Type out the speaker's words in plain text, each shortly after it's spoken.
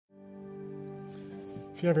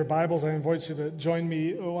If you have your Bibles, I invite you to join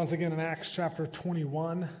me once again in Acts chapter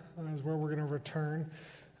 21, is where we're going to return.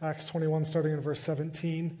 Acts 21, starting in verse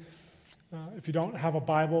 17. If you don't have a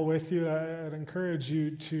Bible with you, I'd encourage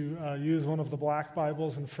you to use one of the black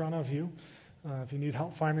Bibles in front of you. If you need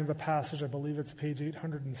help finding the passage, I believe it's page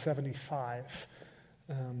 875.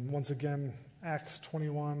 Once again, Acts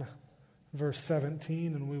 21, verse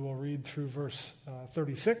 17, and we will read through verse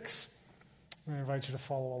 36. And I invite you to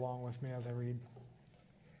follow along with me as I read.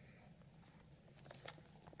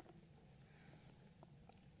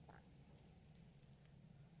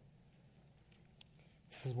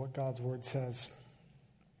 This is what God's word says.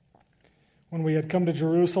 When we had come to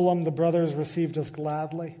Jerusalem, the brothers received us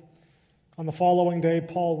gladly. On the following day,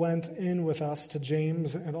 Paul went in with us to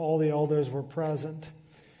James, and all the elders were present.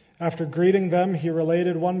 After greeting them, he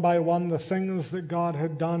related one by one the things that God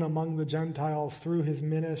had done among the Gentiles through his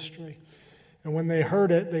ministry. And when they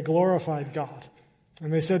heard it, they glorified God.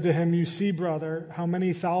 And they said to him, "You see, brother, how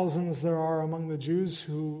many thousands there are among the Jews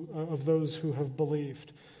of those who have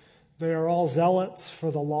believed. They are all zealots for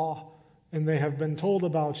the law, and they have been told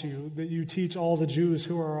about you that you teach all the Jews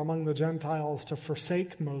who are among the Gentiles to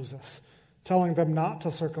forsake Moses, telling them not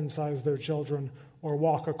to circumcise their children or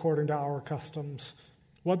walk according to our customs.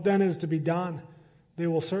 What then is to be done? They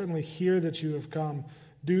will certainly hear that you have come.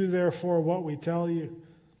 Do therefore what we tell you.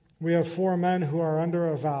 We have 4 men who are under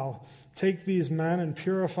a vow. Take these men and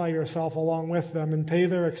purify yourself along with them and pay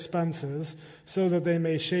their expenses so that they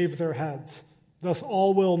may shave their heads. Thus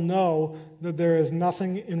all will know that there is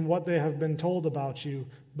nothing in what they have been told about you,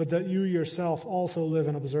 but that you yourself also live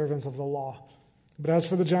in observance of the law. But as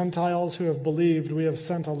for the Gentiles who have believed, we have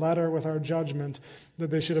sent a letter with our judgment that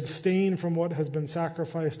they should abstain from what has been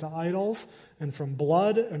sacrificed to idols, and from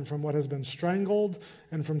blood, and from what has been strangled,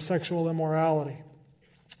 and from sexual immorality."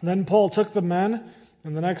 Then Paul took the men,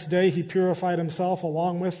 and the next day he purified himself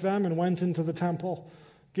along with them and went into the temple,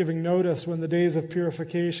 giving notice when the days of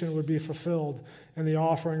purification would be fulfilled and the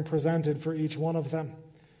offering presented for each one of them.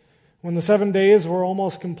 When the 7 days were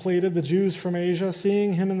almost completed, the Jews from Asia,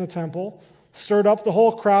 seeing him in the temple, stirred up the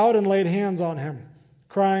whole crowd and laid hands on him,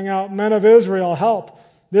 crying out, "Men of Israel, help!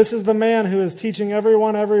 This is the man who is teaching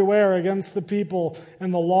everyone everywhere against the people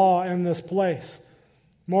and the law in this place.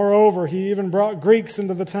 Moreover, he even brought Greeks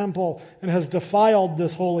into the temple and has defiled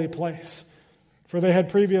this holy place." For they had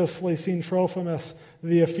previously seen Trophimus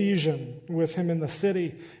the Ephesian with him in the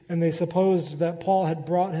city, and they supposed that Paul had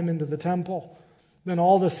brought him into the temple. Then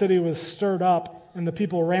all the city was stirred up, and the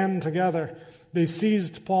people ran together. They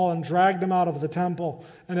seized Paul and dragged him out of the temple,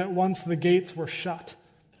 and at once the gates were shut.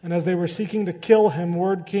 And as they were seeking to kill him,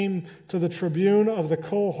 word came to the tribune of the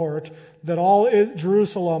cohort that all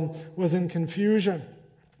Jerusalem was in confusion.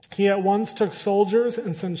 He at once took soldiers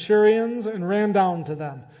and centurions and ran down to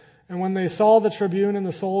them. And when they saw the tribune and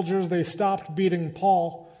the soldiers, they stopped beating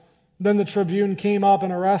Paul. Then the tribune came up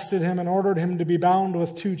and arrested him and ordered him to be bound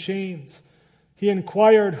with 2 chains. He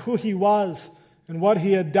inquired who he was and what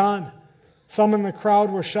he had done. Some in the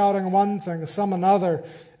crowd were shouting one thing, some another.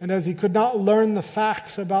 And as he could not learn the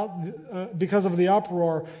facts because of the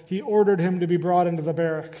uproar, he ordered him to be brought into the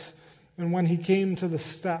barracks. And when he came to the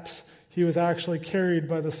steps, he was actually carried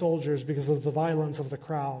by the soldiers because of the violence of the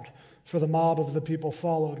crowd. For the mob of the people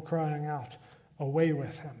followed, crying out, "Away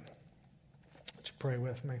with him." Would you pray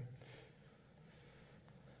with me?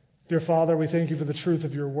 Dear Father, we thank you for the truth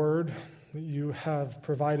of your word that you have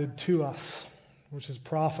provided to us, which is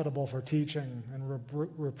profitable for teaching and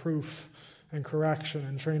reproof and correction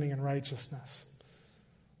and training in righteousness.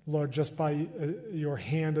 Lord, just by your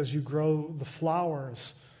hand as you grow the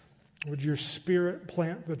flowers, would your Spirit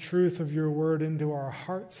plant the truth of your word into our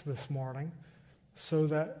hearts this morning so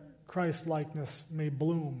that Christ-likeness may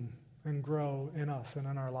bloom and grow in us and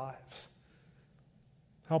in our lives.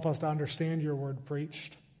 Help us to understand your word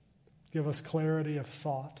preached. Give us clarity of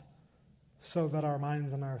thought so that our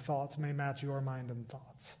minds and our thoughts may match your mind and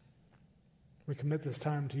thoughts. We commit this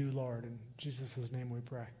time to you, Lord. In Jesus' name we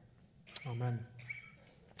pray. Amen.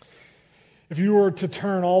 If you were to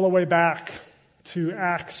turn all the way back to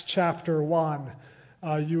Acts chapter 1,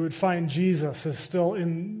 you would find Jesus is still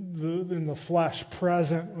in the flesh,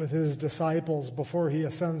 present with his disciples before he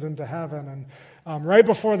ascends into heaven. And right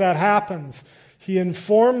before that happens, he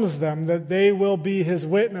informs them that they will be his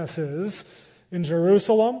witnesses in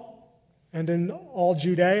Jerusalem and in all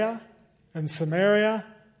Judea and Samaria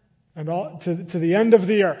and to the end of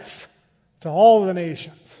the earth, to all the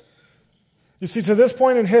nations. You see, to this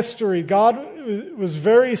point in history, God was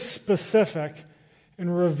very specific in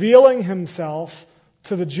revealing himself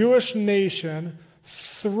to the Jewish nation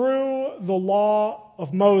through the law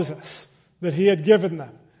of Moses that he had given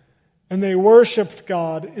them. and they worshiped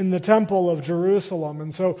God in the temple of Jerusalem.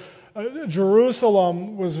 And so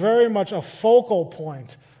Jerusalem was very much a focal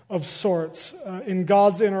point of sorts in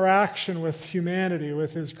God's interaction with humanity,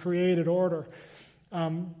 with his created order.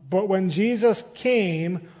 But when Jesus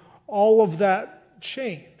came, all of that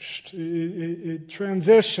changed. It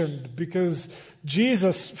transitioned because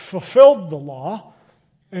Jesus fulfilled the law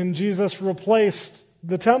and Jesus replaced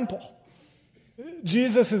the temple.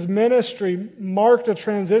 Jesus' ministry marked a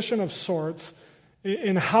transition of sorts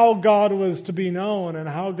in how God was to be known and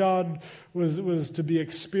how God was to be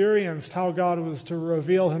experienced, how God was to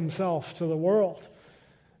reveal himself to the world.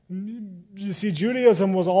 You see,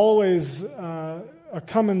 Judaism was always a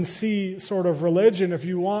come-and-see sort of religion. If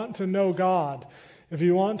you want to know God, if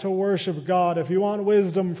you want to worship God, if you want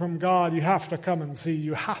wisdom from God, you have to come and see.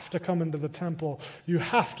 You have to come into the temple. You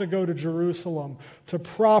have to go to Jerusalem to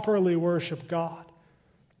properly worship God.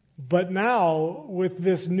 But now, with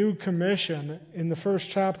this new commission in the first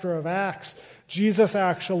chapter of Acts, Jesus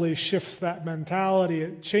actually shifts that mentality.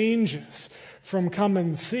 It changes from come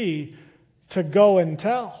and see to go and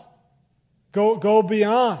tell. Go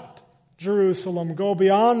beyond Jerusalem. Go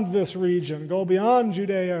beyond this region. Go beyond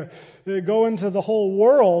Judea. Go into the whole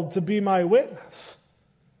world to be my witness.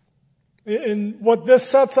 And what this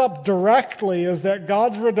sets up directly is that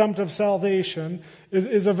God's redemptive salvation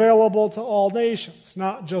is available to all nations,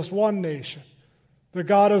 not just one nation. That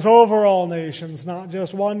God is over all nations, not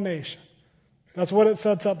just one nation. That's what it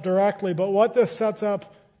sets up directly. But what this sets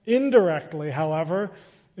up indirectly, however,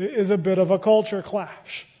 is a bit of a culture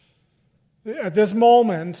clash. At this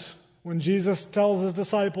moment, when Jesus tells his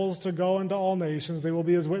disciples to go into all nations, they will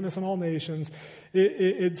be his witness in all nations,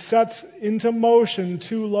 it sets into motion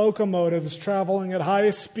two locomotives traveling at high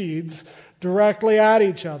speeds directly at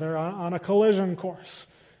each other on a collision course.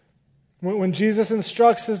 When Jesus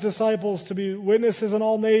instructs his disciples to be witnesses in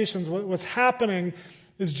all nations, what's happening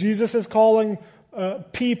is Jesus is calling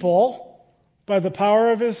people by the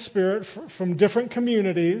power of his Spirit from different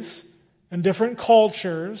communities and different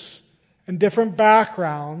cultures and different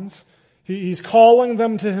backgrounds. He's calling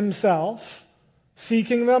them to himself,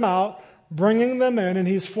 seeking them out, bringing them in, and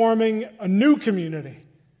he's forming a new community.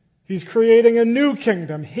 He's creating a new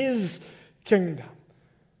kingdom, his kingdom.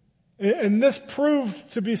 And this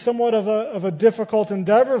proved to be somewhat of a difficult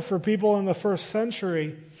endeavor for people in the first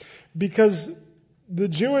century because the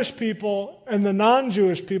Jewish people and the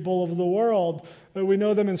non-Jewish people of the world, we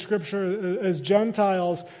know them in Scripture as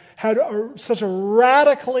Gentiles, had such a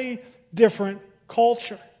radically different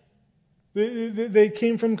culture. They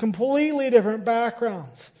came from completely different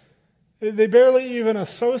backgrounds. They barely even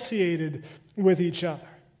associated with each other.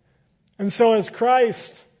 And so as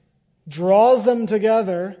Christ draws them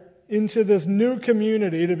together into this new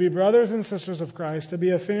community to be brothers and sisters of Christ, to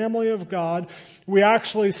be a family of God, we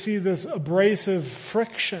actually see this abrasive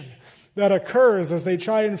friction that occurs as they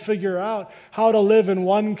try and figure out how to live in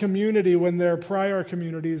one community when their prior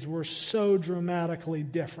communities were so dramatically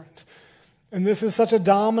different. And this is such a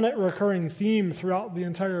dominant recurring theme throughout the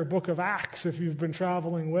entire book of Acts, if you've been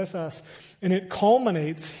traveling with us. And it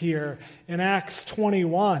culminates here in Acts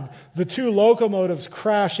 21. The two locomotives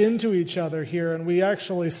crash into each other here, and we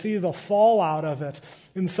actually see the fallout of it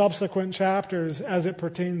in subsequent chapters as it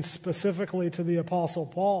pertains specifically to the Apostle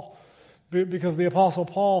Paul. Because the Apostle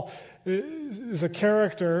Paul is a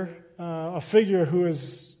character, a figure who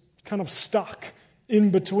is kind of stuck in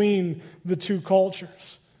between the two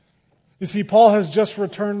cultures. You see, Paul has just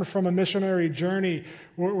returned from a missionary journey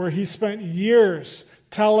where he spent years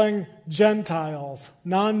telling Gentiles,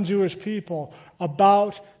 non-Jewish people,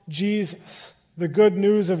 about Jesus, the good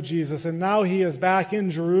news of Jesus. And now he is back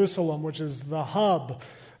in Jerusalem, which is the hub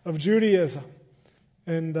of Judaism.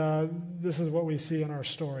 And this is what we see in our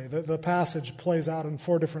story. The passage plays out in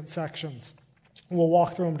 4 different sections. We'll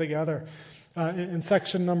walk through them together. In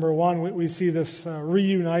section number 1, we see this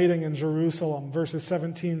reuniting in Jerusalem, verses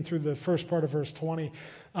 17 through the first part of verse 20.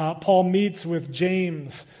 Paul meets with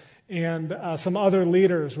James and some other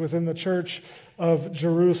leaders within the church of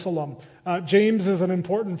Jerusalem. James is an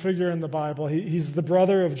important figure in the Bible. He's the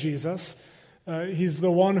brother of Jesus. He's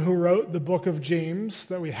the one who wrote the book of James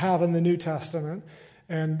that we have in the New Testament.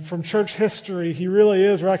 And from church history, he really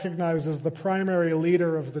is recognized as the primary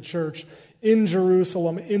leader of the church in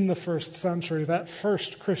Jerusalem in the first century, that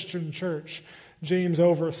first Christian church James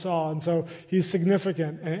oversaw. And so he's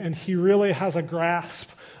significant, and he really has a grasp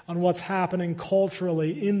on what's happening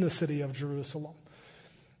culturally in the city of Jerusalem.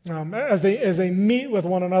 As they meet with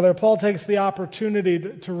one another, Paul takes the opportunity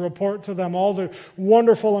to report to them all the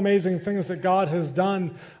wonderful, amazing things that God has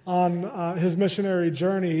done on his missionary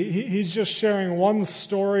journey. He's just sharing one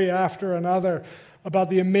story after another about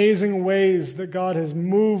the amazing ways that God has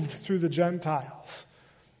moved through the Gentiles.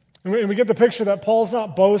 And we get the picture that Paul's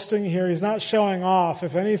not boasting here. He's not showing off.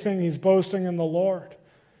 If anything, he's boasting in the Lord.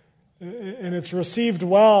 And it's received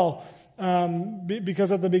well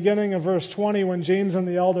because at the beginning of verse 20, when James and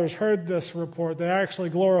the elders heard this report, they actually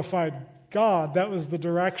glorified God. That was the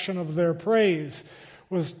direction of their praise,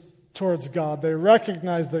 was towards God. They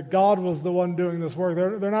recognized that God was the one doing this work.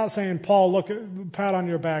 They're not saying, Paul, pat on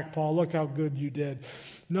your back, Paul, look how good you did.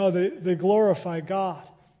 No, they glorify God.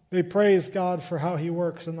 They praise God for how he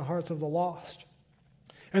works in the hearts of the lost.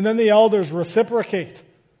 And then the elders reciprocate.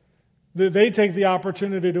 They take the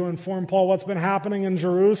opportunity to inform Paul what's been happening in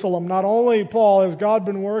Jerusalem. Not only, Paul, has God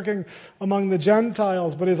been working among the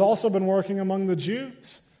Gentiles, but he's also been working among the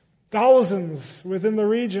Jews. Thousands within the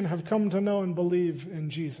region have come to know and believe in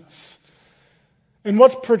Jesus. And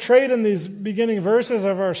what's portrayed in these beginning verses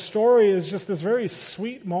of our story is just this very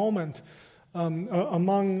sweet moment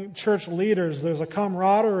among church leaders. There's a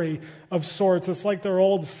camaraderie of sorts. It's like they're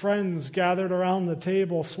old friends gathered around the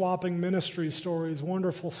table, swapping ministry stories,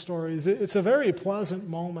 wonderful stories. It's a very pleasant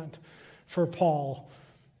moment for Paul.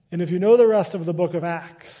 And if you know the rest of the book of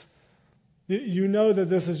Acts, you know that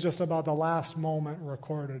this is just about the last moment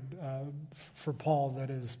recorded for Paul that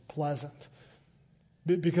is pleasant.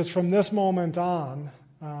 Because from this moment on,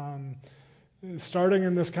 starting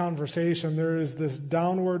in this conversation, there is this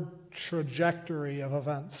downward trajectory of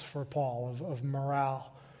events for Paul, of morale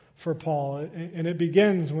for Paul. And it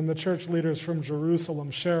begins when the church leaders from Jerusalem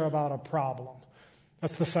share about a problem.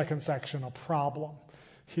 That's the second section, a problem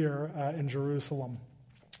here in Jerusalem.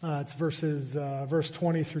 It's verse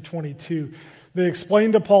 20 through 22. They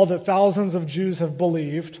explain to Paul that thousands of Jews have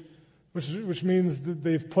believed, which means that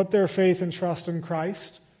they've put their faith and trust in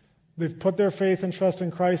Christ. They've put their faith and trust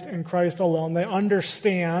in Christ and Christ alone. They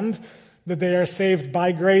understand that they are saved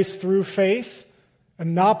by grace through faith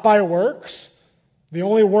and not by works. The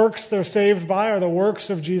only works they're saved by are the works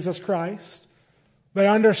of Jesus Christ. They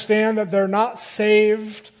understand that they're not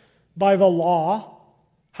saved by the law.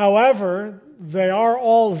 However, they are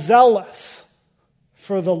all zealous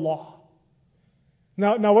for the law.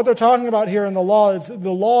 Now, what they're talking about here in the law is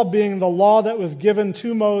the law being the law that was given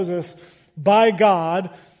to Moses by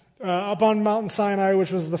God up on Mount Sinai,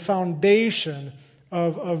 which was the foundation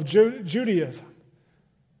of Judaism.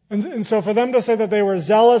 And so for them to say that they were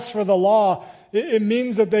zealous for the law, it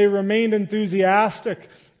means that they remained enthusiastic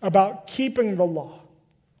about keeping the law.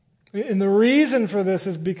 And the reason for this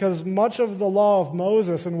is because much of the law of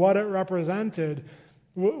Moses and what it represented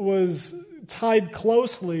was tied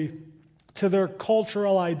closely to their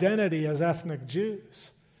cultural identity as ethnic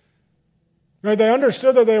Jews. Right? They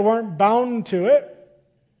understood that they weren't bound to it,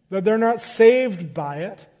 that they're not saved by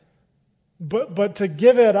it, but to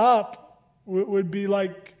give it up would be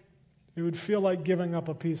like, it would feel like giving up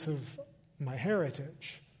a piece of my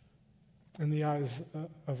heritage in the eyes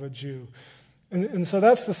of a Jew. And so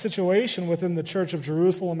that's the situation within the church of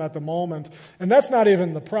Jerusalem at the moment. And that's not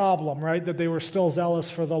even the problem, right? That they were still zealous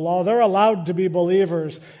for the law. They're allowed to be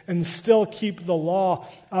believers and still keep the law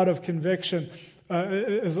out of conviction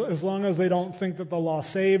as long as they don't think that the law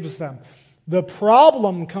saves them. The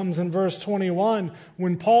problem comes in verse 21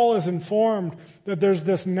 when Paul is informed that there's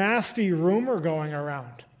this nasty rumor going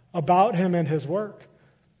around about him and his work.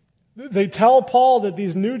 They tell Paul that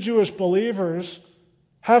these new Jewish believers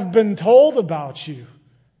have been told about you,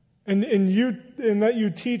 and that you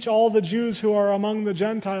teach all the Jews who are among the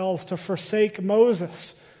Gentiles to forsake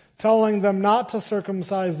Moses, telling them not to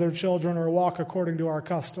circumcise their children or walk according to our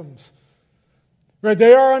customs. Right?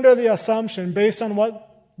 They are under the assumption, based on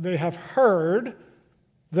what they have heard,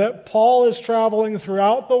 that Paul is traveling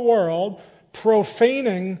throughout the world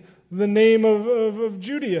profaning the name of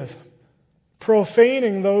Judaism,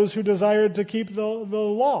 profaning those who desired to keep the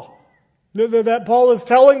law. That Paul is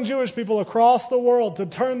telling Jewish people across the world to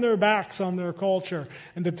turn their backs on their culture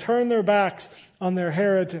and to turn their backs on their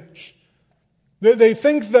heritage. They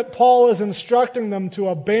think that Paul is instructing them to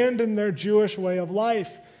abandon their Jewish way of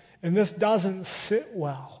life, and this doesn't sit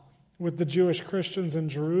well with the Jewish Christians in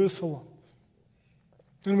Jerusalem.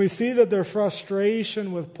 And we see that their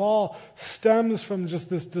frustration with Paul stems from just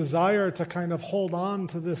this desire to kind of hold on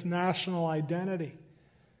to this national identity.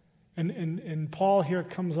 And Paul here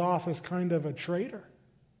comes off as kind of a traitor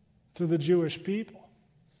to the Jewish people.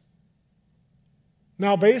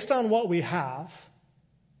 Now, based on what we have,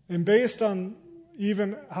 and based on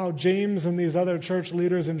even how James and these other church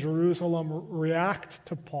leaders in Jerusalem react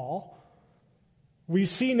to Paul, we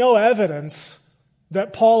see no evidence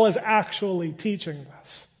that Paul is actually teaching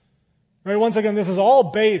this. Right? Once again, this is all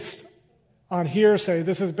based on hearsay.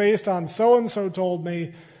 This is based on so-and-so told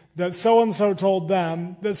me that so-and-so told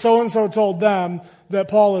them, that so-and-so told them that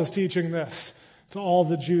Paul is teaching this to all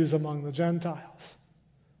the Jews among the Gentiles.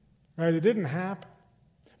 Right? It didn't happen.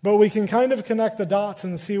 But we can kind of connect the dots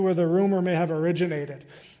and see where the rumor may have originated.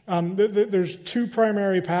 There's two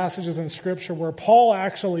primary passages in Scripture where Paul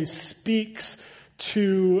actually speaks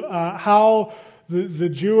to how the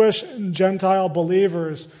Jewish and Gentile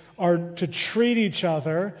believers are to treat each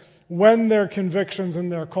other when their convictions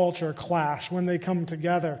and their culture clash, when they come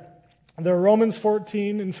together. They're Romans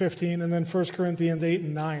 14 and 15, and then 1 Corinthians 8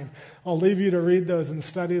 and 9. I'll leave you to read those and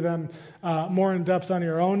study them more in depth on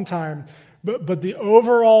your own time. But the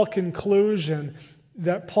overall conclusion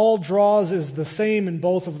that Paul draws is the same in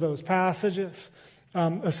both of those passages.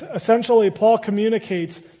 Essentially, Paul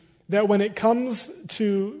communicates that when it comes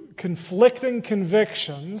to conflicting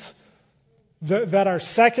convictions that are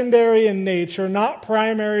secondary in nature, not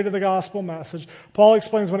primary to the gospel message, Paul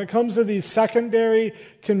explains when it comes to these secondary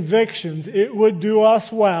convictions, it would do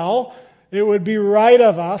us well, it would be right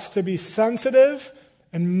of us to be sensitive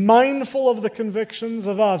and mindful of the convictions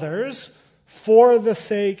of others for the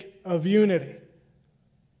sake of unity.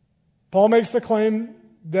 Paul makes the claim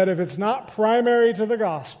that if it's not primary to the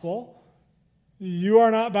gospel, you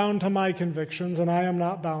are not bound to my convictions and I am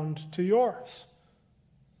not bound to yours.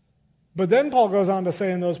 But then Paul goes on to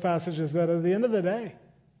say in those passages that at the end of the day,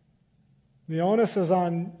 the onus is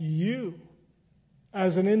on you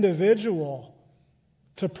as an individual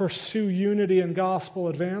to pursue unity and gospel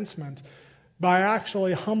advancement by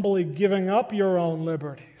actually humbly giving up your own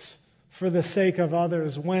liberties for the sake of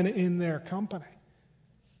others when in their company.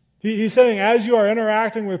 He's saying as you are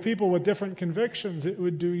interacting with people with different convictions, it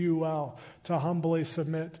would do you well to humbly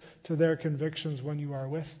submit to their convictions when you are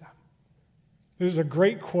with them. There's a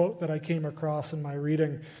great quote that I came across in my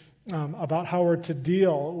reading about how we're to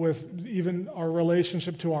deal with even our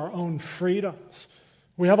relationship to our own freedoms.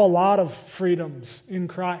 We have a lot of freedoms in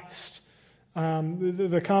Christ.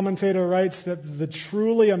 The commentator writes that the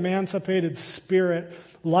truly emancipated spirit,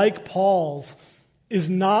 like Paul's, is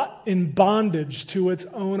not in bondage to its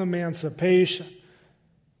own emancipation.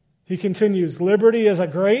 He continues, liberty is a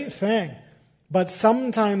great thing, but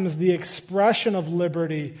sometimes the expression of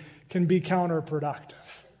liberty can be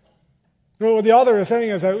counterproductive. What the author is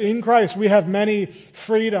saying is that in Christ we have many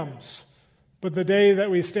freedoms, but the day that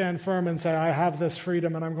we stand firm and say, I have this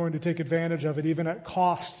freedom and I'm going to take advantage of it, even at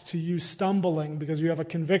cost to you stumbling because you have a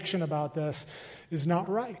conviction about this, is not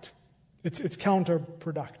right. It's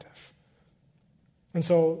counterproductive. And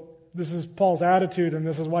so this is Paul's attitude, and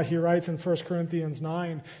this is why he writes in 1 Corinthians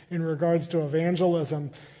 9 in regards to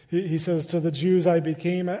evangelism. He says, to the Jews I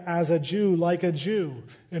became as a Jew, like a Jew,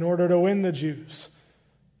 in order to win the Jews.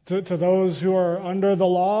 To those who are under the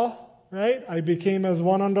law, right, I became as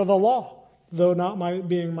one under the law, though not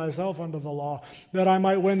being myself under the law, that I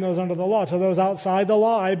might win those under the law. To those outside the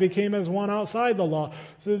law, I became as one outside the law,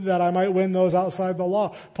 that I might win those outside the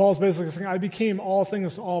law. Paul's basically saying, I became all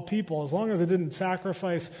things to all people, as long as I didn't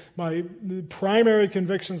sacrifice my primary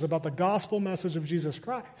convictions about the gospel message of Jesus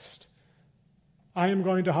Christ. I am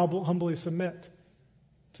going to humbly submit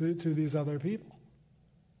to these other people.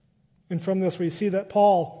 And from this we see that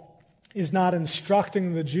Paul is not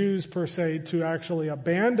instructing the Jews per se to actually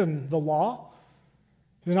abandon the law.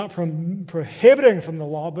 He's not prohibiting from the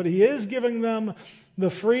law, but he is giving them the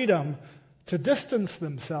freedom to distance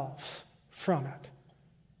themselves from it,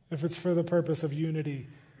 if it's for the purpose of unity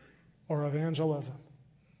or evangelism.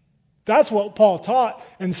 That's what Paul taught,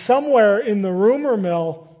 and somewhere in the rumor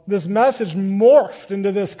mill, this message morphed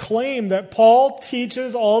into this claim that Paul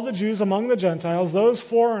teaches all the Jews among the Gentiles, those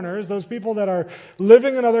foreigners, those people that are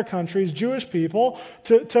living in other countries, Jewish people,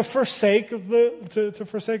 to forsake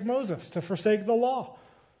Moses, to forsake the law.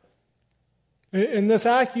 And this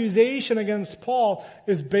accusation against Paul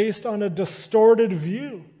is based on a distorted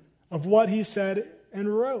view of what he said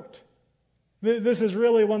and wrote. This is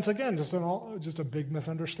really, once again, just a big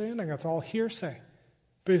misunderstanding. It's all hearsay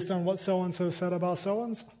based on what so-and-so said about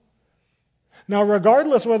so-and-so. Now,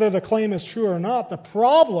 regardless whether the claim is true or not, the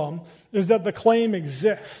problem is that the claim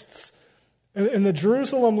exists. And the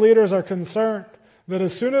Jerusalem leaders are concerned that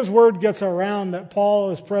as soon as word gets around that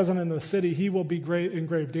Paul is present in the city, he will be in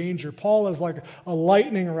grave danger. Paul is like a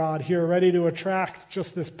lightning rod here, ready to attract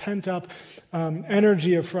just this pent-up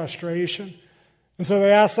energy of frustration. And so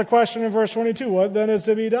they ask the question in verse 22, what then is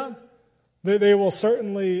to be done? They will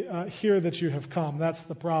certainly hear that you have come. That's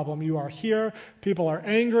the problem. You are here. People are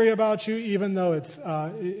angry about you, even though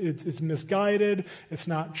it's misguided. It's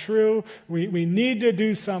not true. We need to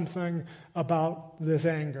do something about this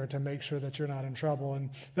anger to make sure that you're not in trouble. And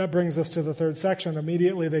that brings us to the third section.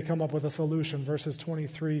 Immediately they come up with a solution, verses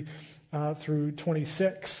 23 through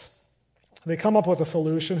 26. They come up with a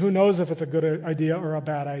solution. Who knows if it's a good idea or a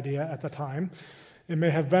bad idea at the time? It may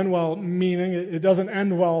have been well-meaning. It doesn't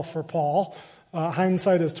end well for Paul.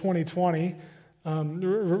 Hindsight is 20/20.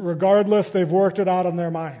 Regardless, they've worked it out in their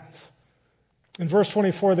minds. In verse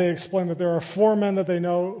 24, they explain that there are 4 men that they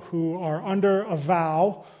know who are under a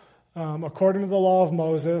vow, according to the law of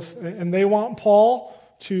Moses, and they want Paul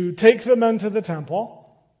to take the men to the temple,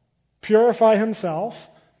 purify himself,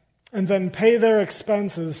 and then pay their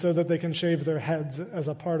expenses so that they can shave their heads as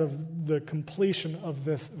a part of the completion of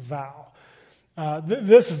this vow.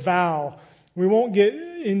 This vow, we won't get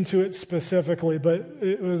into it specifically, but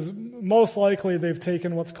it was most likely they've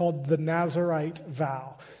taken what's called the Nazirite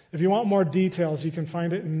vow. If you want more details, you can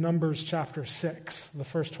find it in Numbers chapter 6. The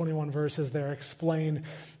first 21 verses there explain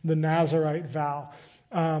the Nazirite vow.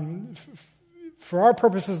 For our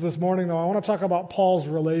purposes this morning, though, I want to talk about Paul's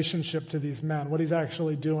relationship to these men, what he's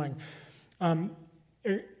actually doing.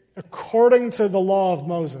 According to the law of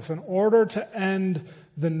Moses, in order to end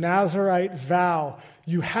the Nazirite vow,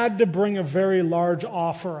 you had to bring a very large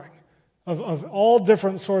offering of all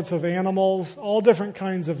different sorts of animals, all different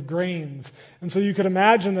kinds of grains. And so you could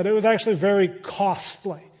imagine that it was actually very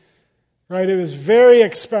costly. Right? It was very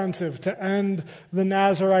expensive to end the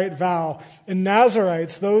Nazirite vow. And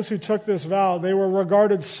Nazirites, those who took this vow, they were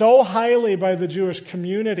regarded so highly by the Jewish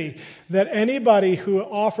community that anybody who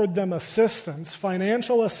offered them assistance,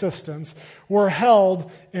 financial assistance, were held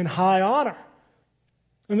in high honor.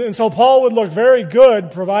 And so Paul would look very good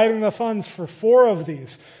providing the funds for 4 of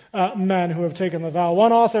these men who have taken the vow.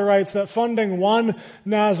 One author writes that funding one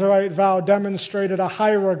Nazirite vow demonstrated a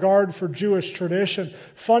high regard for Jewish tradition.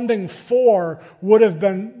 Funding 4 would have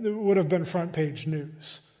been front page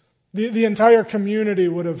news. The entire community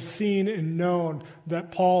would have seen and known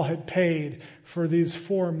that Paul had paid for these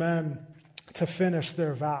 4 men to finish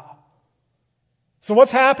their vow. So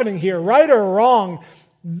what's happening here? Right or wrong,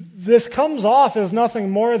 this comes off as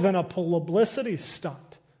nothing more than a publicity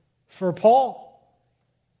stunt for Paul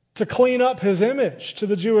to clean up his image to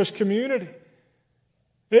the Jewish community.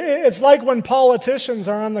 It's like when politicians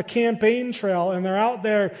are on the campaign trail and they're out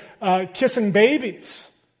there kissing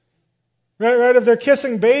babies. Right? If they're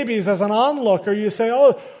kissing babies as an onlooker, you say,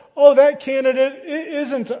 oh, that candidate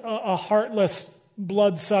isn't a heartless,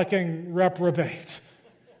 blood-sucking reprobate.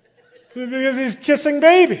 Because he's kissing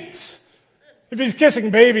babies. If he's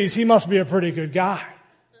kissing babies, he must be a pretty good guy,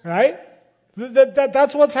 right?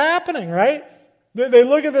 That's what's happening, right? They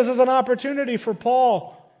look at this as an opportunity for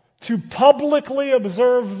Paul to publicly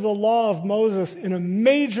observe the law of Moses in a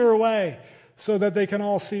major way so that they can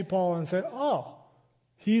all see Paul and say, oh,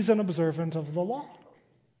 he's an observant of the law.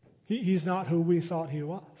 He's not who we thought he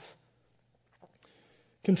was.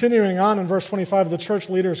 Continuing on in verse 25, the church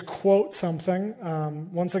leaders quote something.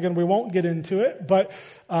 Once again, we won't get into it, but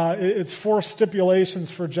it's 4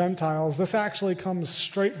 stipulations for Gentiles. This actually comes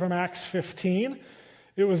straight from Acts 15.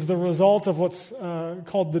 It was the result of what's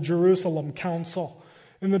called the Jerusalem Council.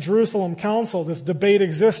 In the Jerusalem Council, this debate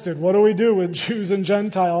existed. What do we do with Jews and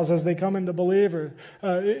Gentiles as they come into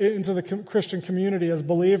into the Christian community as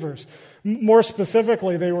believers? More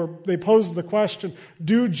specifically, they posed the question,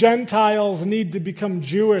 do Gentiles need to become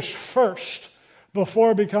Jewish first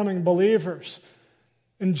before becoming believers?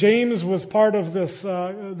 And James was part of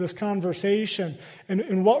this conversation.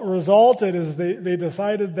 And what resulted is they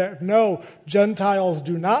decided that no, Gentiles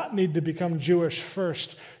do not need to become Jewish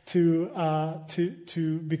first to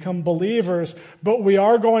become believers, but we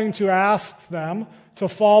are going to ask them to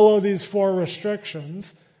follow these 4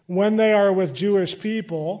 restrictions when they are with Jewish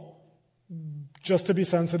people, just to be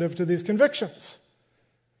sensitive to these convictions.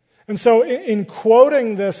 And so in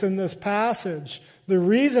quoting this in this passage, the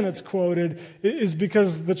reason it's quoted is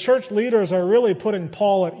because the church leaders are really putting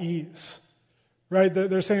Paul at ease. Right?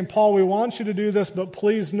 They're saying, Paul, we want you to do this, but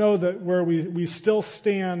please know that where we still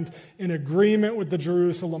stand in agreement with the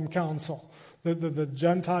Jerusalem Council, that the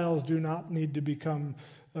Gentiles do not need to become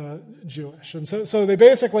Jewish. And so they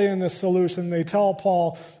basically, in this solution, they tell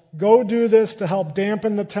Paul, go do this to help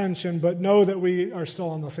dampen the tension, but know that we are still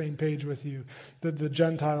on the same page with you, that the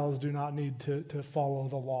Gentiles do not need to follow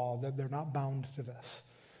the law, that they're not bound to this.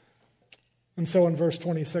 And so in verse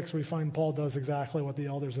 26, we find Paul does exactly what the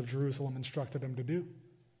elders of Jerusalem instructed him to do.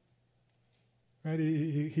 Right?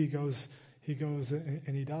 He goes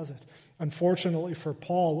and he does it. Unfortunately for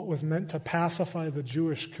Paul, what was meant to pacify the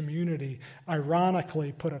Jewish community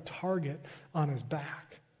ironically put a target on his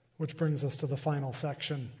back, which brings us to the final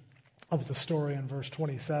section of the story in verse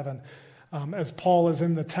 27. As Paul is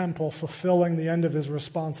in the temple fulfilling the end of his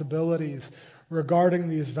responsibilities regarding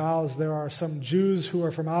these vows, there are some Jews who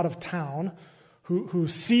are from out of town who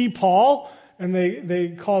see Paul and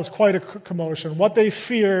they cause quite a commotion. What they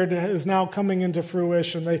feared is now coming into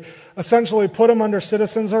fruition. They essentially put him under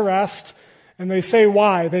citizen's arrest, and they say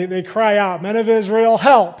why. They cry out, "Men of Israel,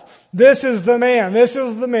 help! This is the man. This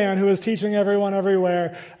is the man who is teaching everyone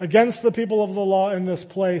everywhere against the people of the law in this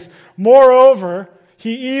place. Moreover,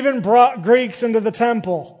 he even brought Greeks into the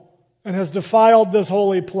temple and has defiled this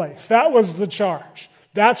holy place." That was the charge.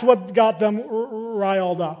 That's what got them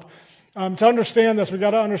riled up. To understand this, we've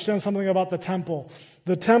got to understand something about the temple.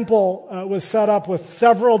 The temple was set up with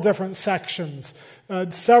several different sections,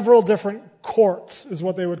 several different courts is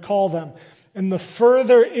what they would call them. And the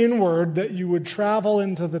further inward that you would travel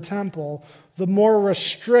into the temple, the more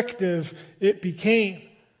restrictive it became.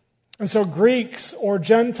 And so Greeks or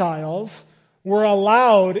Gentiles were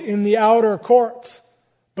allowed in the outer courts,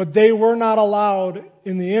 but they were not allowed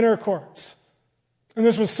in the inner courts. And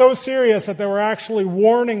this was so serious that there were actually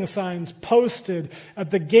warning signs posted at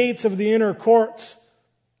the gates of the inner courts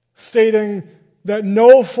stating that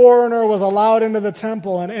no foreigner was allowed into the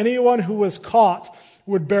temple, and anyone who was caught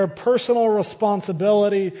would bear personal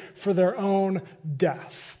responsibility for their own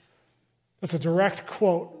death. That's a direct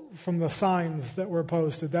quote from the signs that were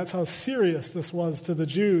posted. That's how serious this was to the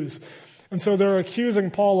Jews. And so they're accusing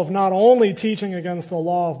Paul of not only teaching against the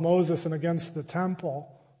law of Moses and against the temple,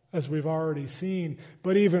 as we've already seen,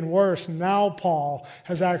 but even worse, now Paul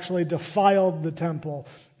has actually defiled the temple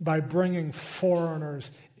by bringing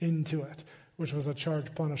foreigners into it, which was a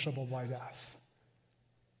charge punishable by death.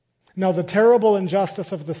 Now, the terrible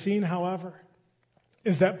injustice of the scene, however,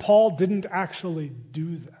 is that Paul didn't actually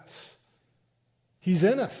do this. He's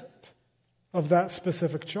innocent of that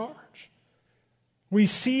specific charge. We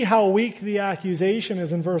see how weak the accusation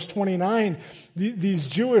is in verse 29. These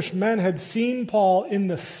Jewish men had seen Paul in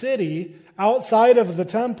the city outside of the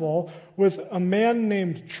temple with a man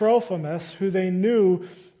named Trophimus, who they knew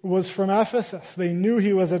was from Ephesus. They knew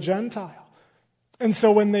he was a Gentile. And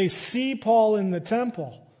so when they see Paul in the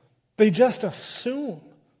temple, they just assume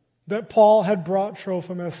that Paul had brought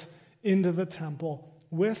Trophimus into the temple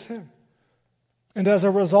with him. And as a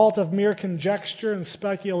result of mere conjecture and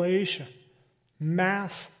speculation,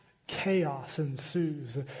 mass chaos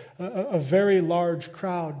ensues. A very large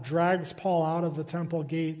crowd drags Paul out of the temple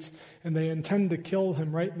gates, and they intend to kill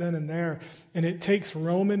him right then and there. And it takes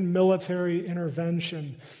Roman military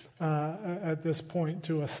intervention at this point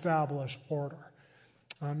to establish order.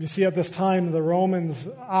 You see, at this time, the Romans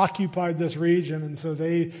occupied this region, and so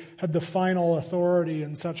they had the final authority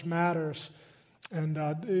in such matters.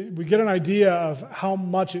 And we get an idea of how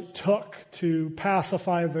much it took to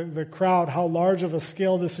pacify the crowd, how large of a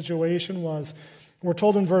scale this situation was. We're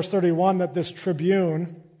told in verse 31 that this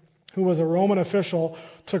tribune, who was a Roman official,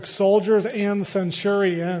 took soldiers and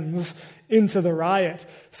centurions into the riot.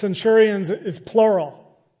 Centurions is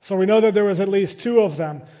plural, so we know that there was at least two of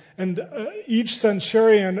them. And each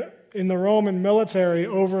centurion in the Roman military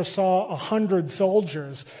oversaw 100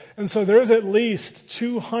 soldiers. And so there's at least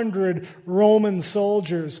 200 Roman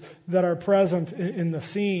soldiers that are present in the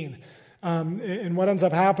scene. And what ends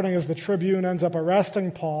up happening is the tribune ends up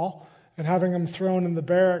arresting Paul and having him thrown in the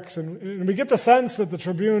barracks. And we get the sense that the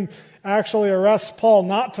tribune actually arrests Paul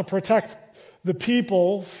not to protect the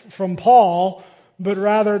people from Paul, but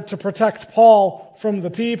rather to protect Paul from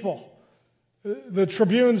the people. The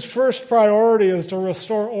tribune's first priority is to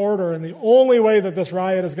restore order, and the only way that this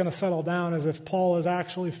riot is going to settle down is if Paul is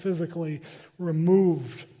actually physically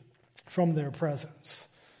removed from their presence.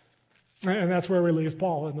 And that's where we leave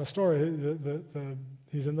Paul in the story.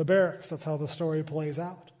 He's in the barracks. That's how the story plays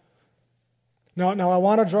out. Now I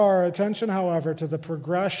want to draw our attention, however, to the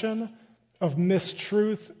progression of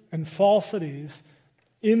mistruth and falsities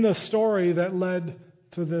in the story that led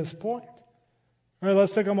to this point. All right,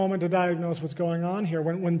 let's take a moment to diagnose what's going on here.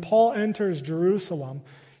 When Paul enters Jerusalem,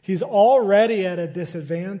 he's already at a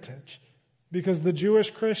disadvantage because the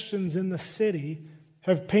Jewish Christians in the city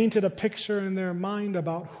have painted a picture in their mind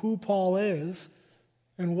about who Paul is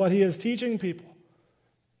and what he is teaching people.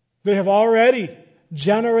 They have already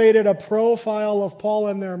generated a profile of Paul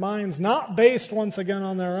in their minds, not based, once again,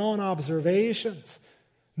 on their own observations,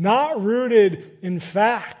 not rooted in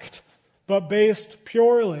fact, but based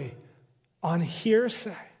purely on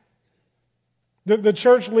hearsay. The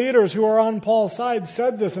church leaders who are on Paul's side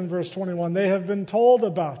said this in verse 21. They have been told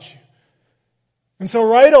about you. And so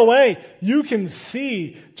right away, you can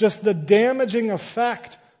see just the damaging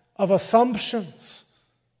effect of assumptions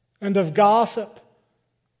and of gossip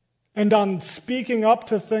and on speaking up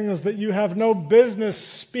to things that you have no business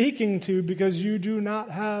speaking to because you do not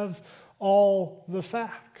have all the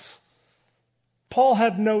facts. Paul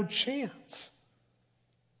had no chance.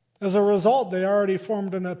 As a result, they already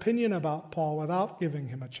formed an opinion about Paul without giving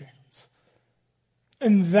him a chance.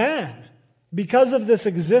 And then, because of this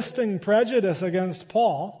existing prejudice against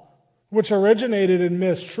Paul, which originated in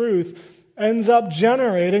mistruth, ends up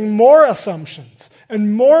generating more assumptions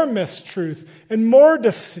and more mistruth and more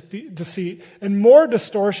deceit and more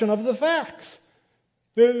distortion of the facts.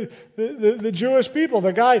 The Jewish people,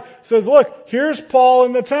 the guy says, look, here's Paul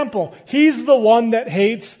in the temple. He's the one that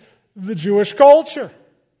hates the Jewish culture.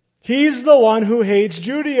 He's the one who hates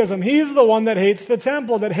Judaism. He's the one that hates the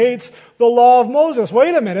temple, that hates the law of Moses.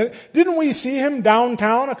 Wait a minute. Didn't we see him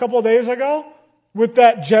downtown a couple of days ago with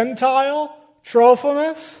that Gentile,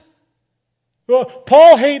 Trophimus? Well,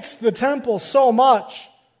 Paul hates the temple so much.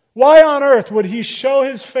 Why on earth would he show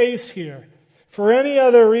his face here for any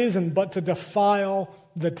other reason but to defile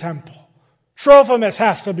the temple? Trophimus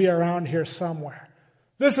has to be around here somewhere.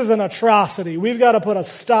 This is an atrocity. We've got to put a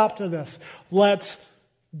stop to this. Let's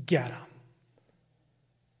get him.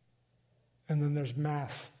 And then there's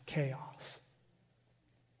mass chaos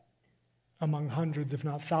among hundreds, if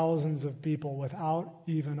not thousands of people without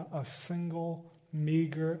even a single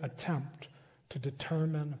meager attempt to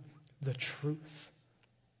determine the truth.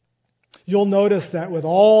 You'll notice that with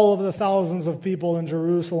all of the thousands of people in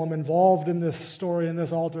Jerusalem involved in this story, in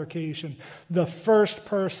this altercation, the first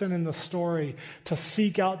person in the story to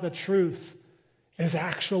seek out the truth is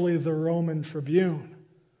actually the Roman tribune.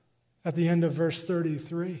 At the end of verse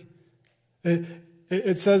 33,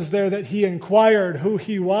 it says there that he inquired who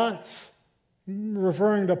he was,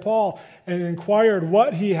 referring to Paul, and inquired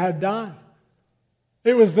what he had done.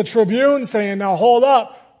 It was the tribune saying, now hold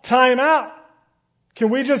up, time out. Can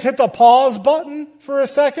we just hit the pause button for a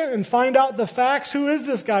second and find out the facts? Who is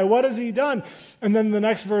this guy? What has he done? And then the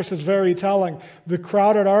next verse is very telling. The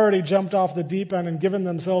crowd had already jumped off the deep end and given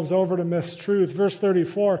themselves over to mistruth. Verse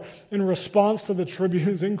 34, in response to the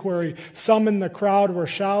tribune's inquiry, some in the crowd were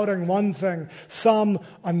shouting one thing, some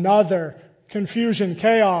another. Confusion,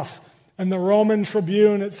 chaos. And the Roman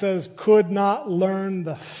tribune, it says, could not learn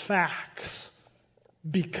the facts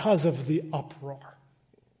because of the uproar.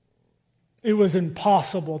 It was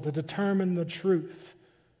impossible to determine the truth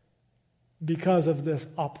because of this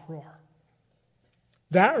uproar.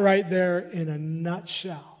 That right there, in a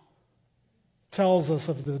nutshell, tells us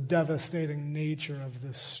of the devastating nature of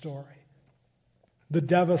this story. The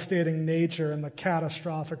devastating nature and the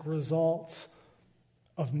catastrophic results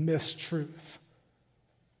of mistruth.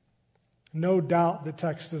 No doubt the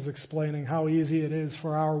text is explaining how easy it is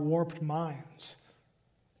for our warped minds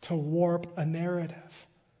to warp a narrative.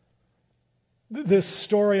 This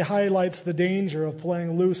story highlights the danger of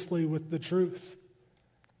playing loosely with the truth.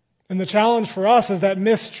 And the challenge for us is that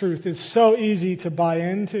mistruth is so easy to buy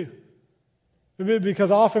into. Because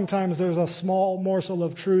oftentimes there's a small morsel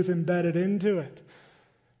of truth embedded into it.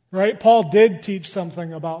 Right? Paul did teach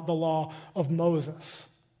something about the law of Moses.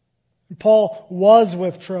 Paul was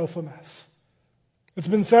with Trophimus. It's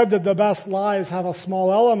been said that the best lies have a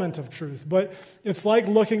small element of truth, but it's like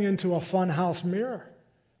looking into a funhouse mirror.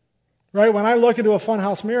 Right? When I look into a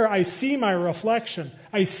funhouse mirror, I see my reflection.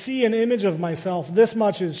 I see an image of myself. This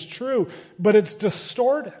much is true, but it's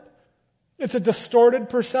distorted. It's a distorted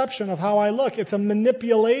perception of how I look. It's a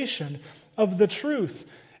manipulation of the truth.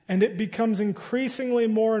 And it becomes increasingly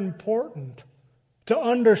more important to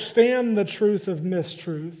understand the truth of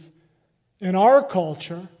mistruth in our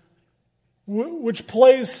culture, which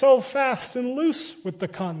plays so fast and loose with the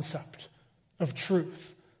concept of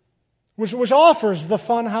truth. Which offers the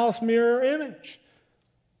funhouse mirror image.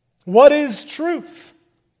 What is truth?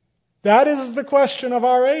 That is the question of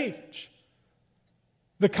our age.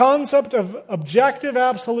 The concept of objective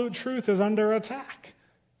absolute truth is under attack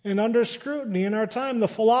and under scrutiny in our time. The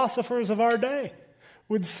philosophers of our day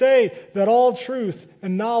would say that all truth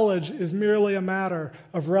and knowledge is merely a matter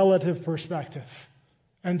of relative perspective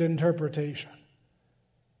and interpretation.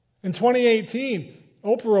 In 2018,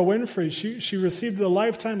 Oprah Winfrey, she received the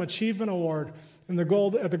Lifetime Achievement Award at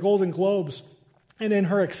the Golden Globes. And in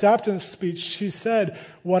her acceptance speech, she said,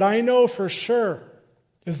 "What I know for sure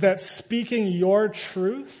is that speaking your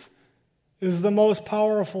truth is the most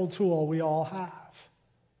powerful tool we all have."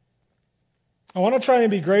 I want to try and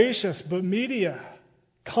be gracious, but media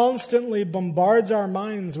constantly bombards our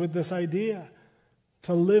minds with this idea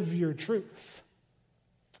to live your truth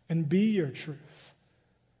and be your truth.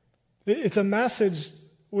 It's a message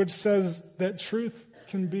which says that truth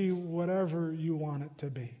can be whatever you want it to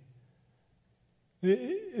be.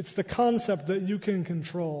 It's the concept that you can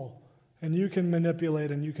control and you can manipulate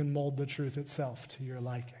and you can mold the truth itself to your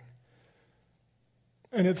liking.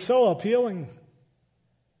 And it's so appealing,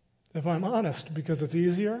 if I'm honest, because it's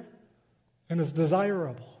easier and it's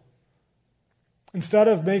desirable. Instead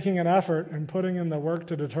of making an effort and putting in the work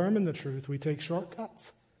to determine the truth, we take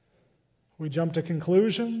shortcuts. We jump to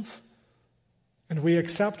conclusions, and we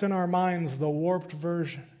accept in our minds the warped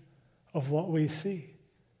version of what we see.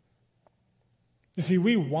 You see,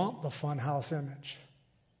 we want the funhouse image.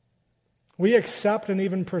 We accept and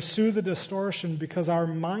even pursue the distortion because our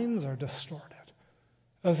minds are distorted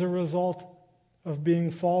as a result of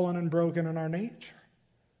being fallen and broken in our nature.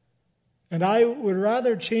 And I would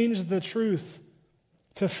rather change the truth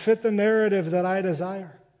to fit the narrative that I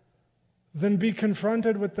desire than be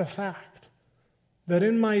confronted with the fact that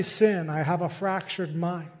in my sin I have a fractured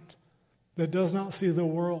mind that does not see the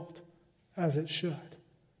world as it should.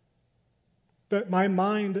 That my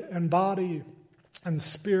mind and body and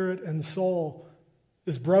spirit and soul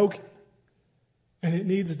is broken and it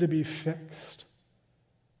needs to be fixed.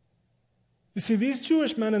 You see, these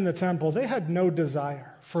Jewish men in the temple, they had no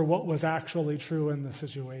desire for what was actually true in the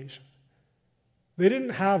situation. They didn't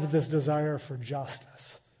have this desire for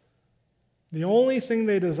justice. The only thing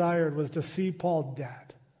they desired was to see Paul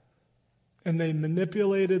dead. And they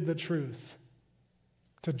manipulated the truth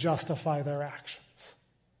to justify their actions,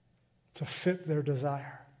 to fit their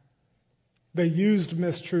desire. They used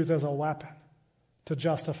mistruth as a weapon to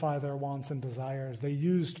justify their wants and desires. They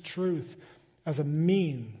used truth as a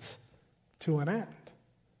means to an end.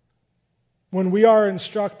 When we are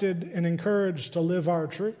instructed and encouraged to live our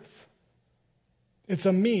truth, it's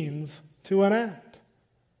a means to an end.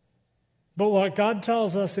 But what God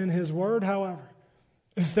tells us in His Word, however,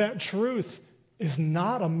 is that truth is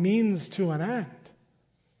not a means to an end,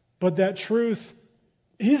 but that truth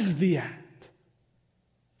is the end.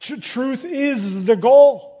 Truth is the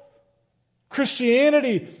goal.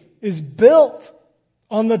 Christianity is built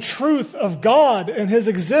on the truth of God and His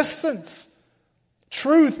existence.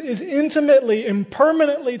 Truth is intimately and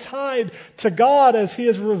permanently tied to God as He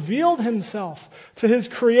has revealed Himself to His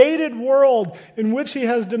created world in which He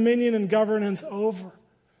has dominion and governance over.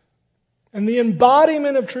 And the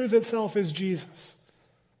embodiment of truth itself is Jesus.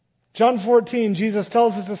 John 14, Jesus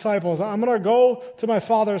tells His disciples, I'm going to go to my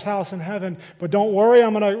Father's house in heaven, but don't worry,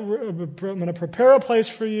 I'm going to prepare a place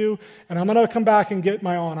for you, and I'm going to come back and get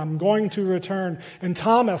my own. I'm going to return. And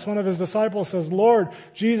Thomas, one of His disciples, says, Lord,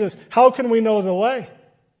 Jesus, how can we know the way?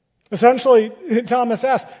 Essentially, Thomas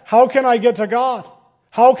asks, how can I get to God?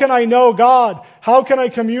 How can I know God? How can I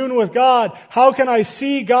commune with God? How can I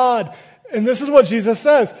see God? And this is what Jesus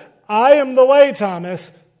says, I am the way,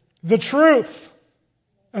 Thomas, the truth,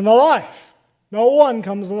 and the life. No one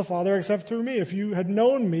comes to the Father except through me. If you had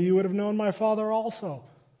known me, you would have known my Father also.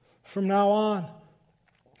 From now on,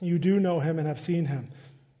 you do know Him and have seen Him.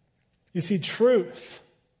 You see, truth,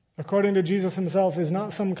 according to Jesus Himself, is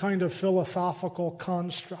not some kind of philosophical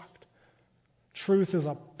construct. Truth is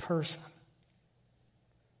a person.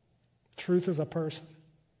 Truth is a person.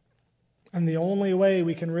 And the only way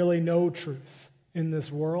we can really know truth in this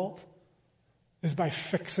world is by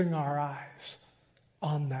fixing our eyes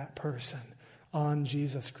on that person, on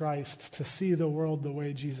Jesus Christ, to see the world the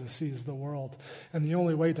way Jesus sees the world. And the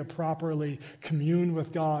only way to properly commune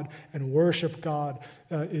with God and worship God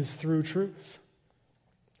is through truth.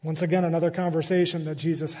 Once again, another conversation that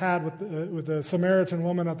Jesus had with the Samaritan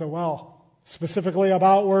woman at the well, specifically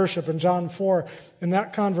about worship in John 4. In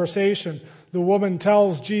that conversation, the woman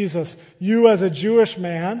tells Jesus, you as a Jewish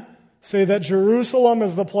man say that Jerusalem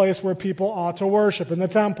is the place where people ought to worship, in the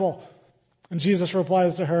temple. And Jesus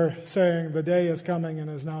replies to her, saying, the day is coming and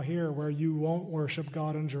is now here where you won't worship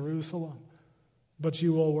God in Jerusalem, but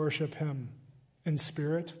you will worship Him in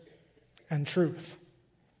spirit and truth.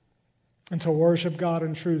 And to worship God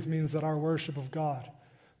in truth means that our worship of God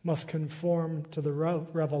must conform to the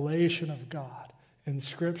revelation of God in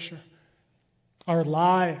Scripture. Our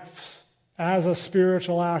lives, as a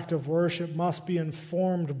spiritual act of worship, must be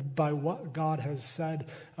informed by what God has said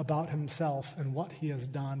about Himself and what He has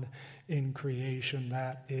done in creation.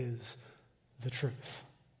 That is the truth.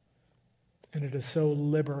 And it is so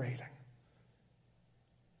liberating,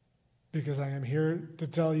 because I am here to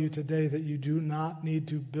tell you today that you do not need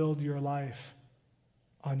to build your life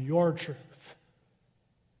on your truth,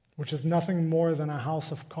 which is nothing more than a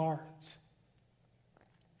house of cards.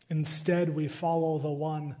 Instead, we follow the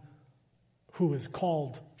one who is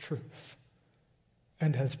called truth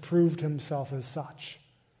and has proved Himself as such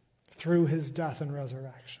through His death and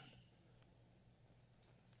resurrection.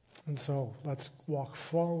 And so let's walk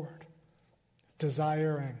forward,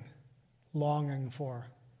 desiring, longing for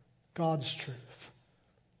God's truth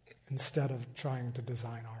instead of trying to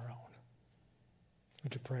design our own.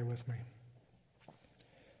 Would you pray with me?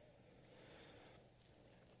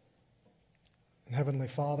 Heavenly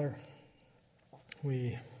Father,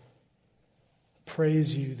 we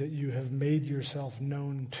praise you that you have made yourself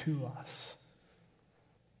known to us.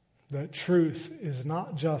 That truth is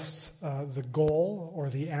not just the goal or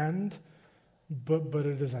the end, but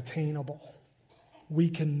it is attainable. We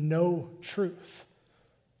can know truth.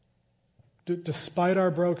 Despite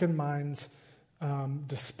our broken minds,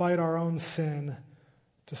 despite our own sin,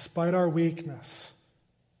 despite our weakness,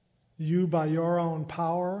 you, by your own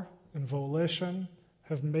power and volition,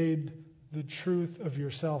 have made the truth of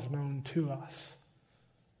yourself known to us.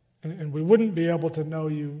 And we wouldn't be able to know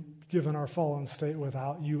you, given our fallen state,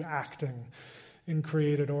 without you acting in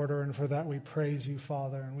created order. And for that we praise you,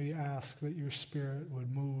 Father, and we ask that your Spirit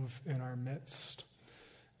would move in our midst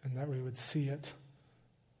and that we would see it.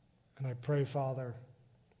 And I pray, Father,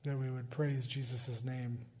 that we would praise Jesus'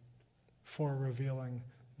 name for revealing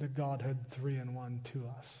the Godhead 3 in 1 to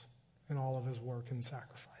us in all of his work and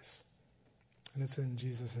sacrifice. And it's in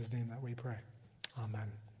Jesus' name that we pray.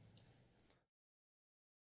 Amen.